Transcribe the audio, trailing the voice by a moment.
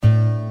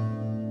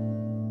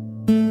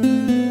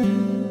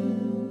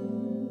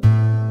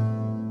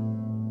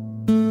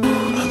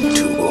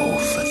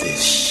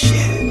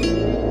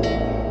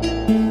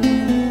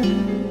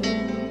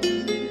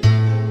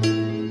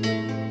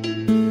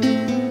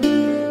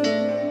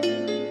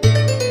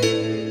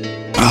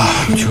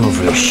I'm too old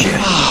for this shit.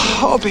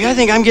 Oh, Opie, I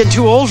think I'm getting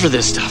too old for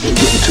this stuff. I'm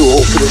getting too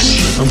old for this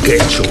shit. I'm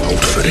getting too old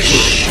for this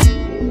shit.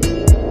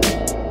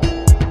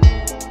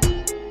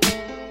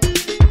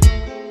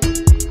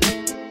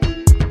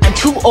 I'm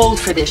too old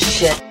for this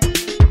shit.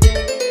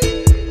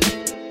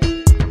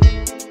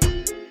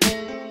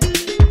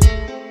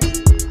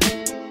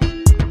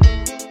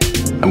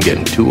 I'm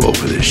getting too old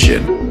for this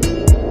shit.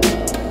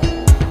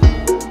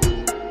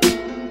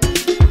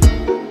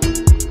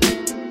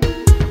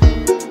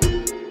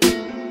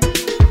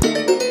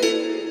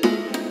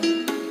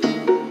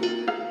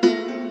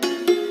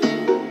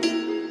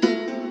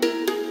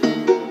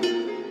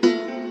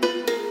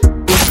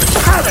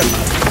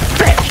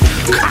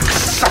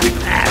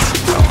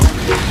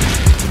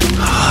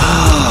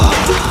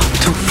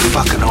 Too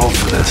fucking old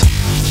for this.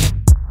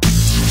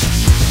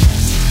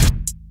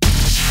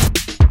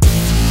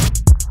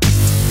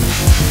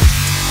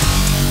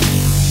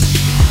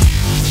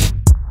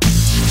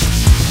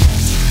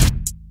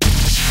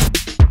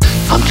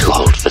 I'm too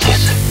old for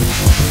this.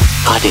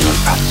 Hiding on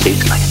front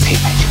seats like a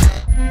teenager.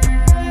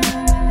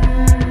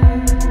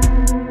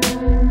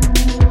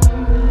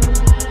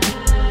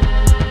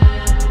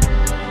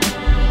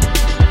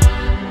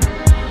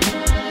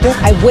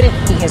 I wouldn't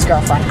be his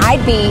girlfriend.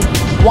 I'd be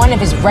one of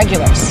his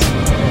regulars.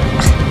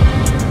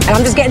 And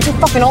I'm just getting too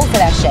fucking old for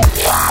that shit.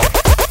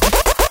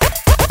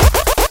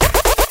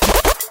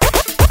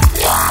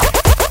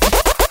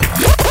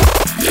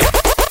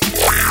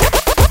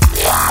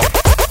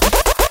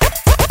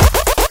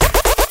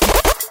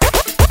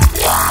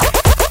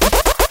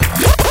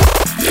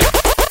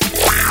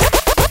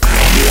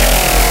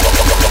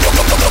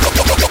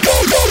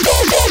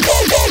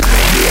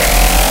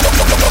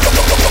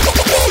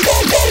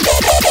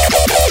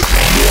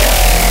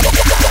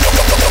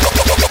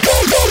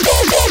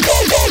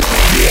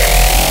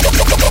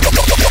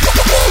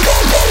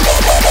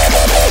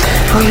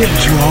 I'm getting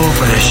too old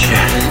for this shit.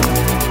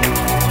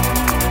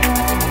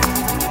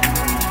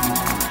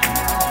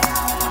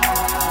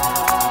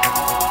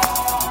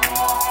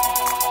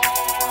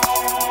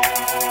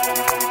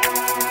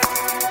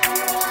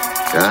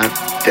 God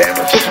damn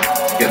it.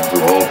 I'm getting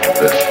too old for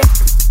this.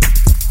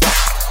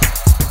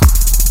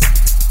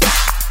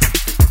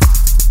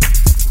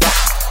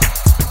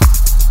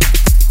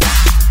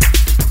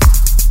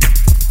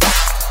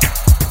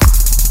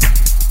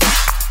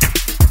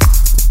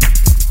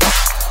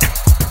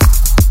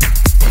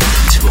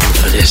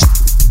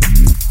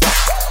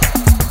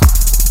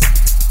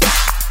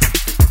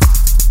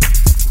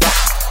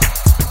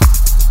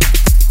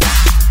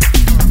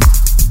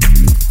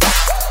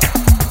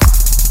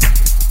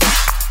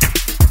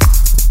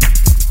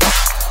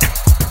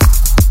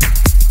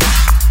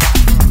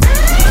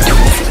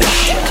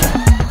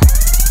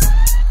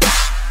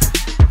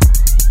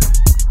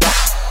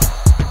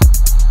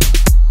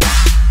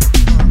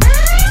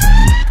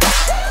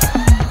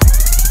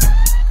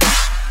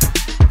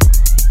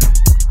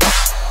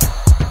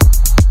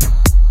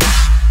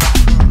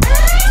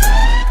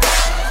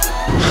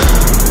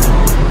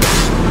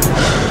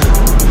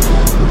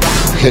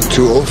 Getting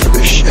too old for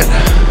this shit.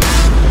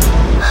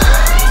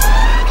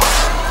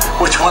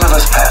 Which one of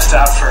us passed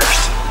out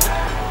first?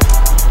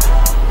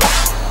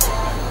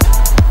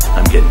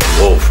 I'm getting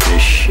too old for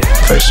this shit.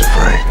 Face it,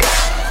 Frank.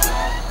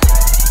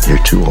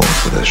 You're too old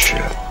for this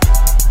shit.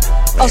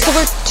 Oh, so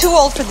we're too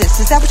old for this.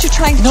 Is that what you're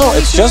trying to tell me?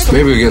 it's just...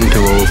 Maybe we're getting too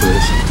old for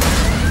this.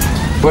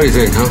 What do you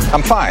think, huh?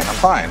 I'm fine.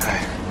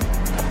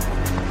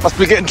 I must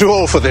be getting too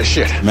old for this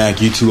shit.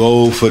 Mac, you too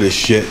old for this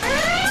shit.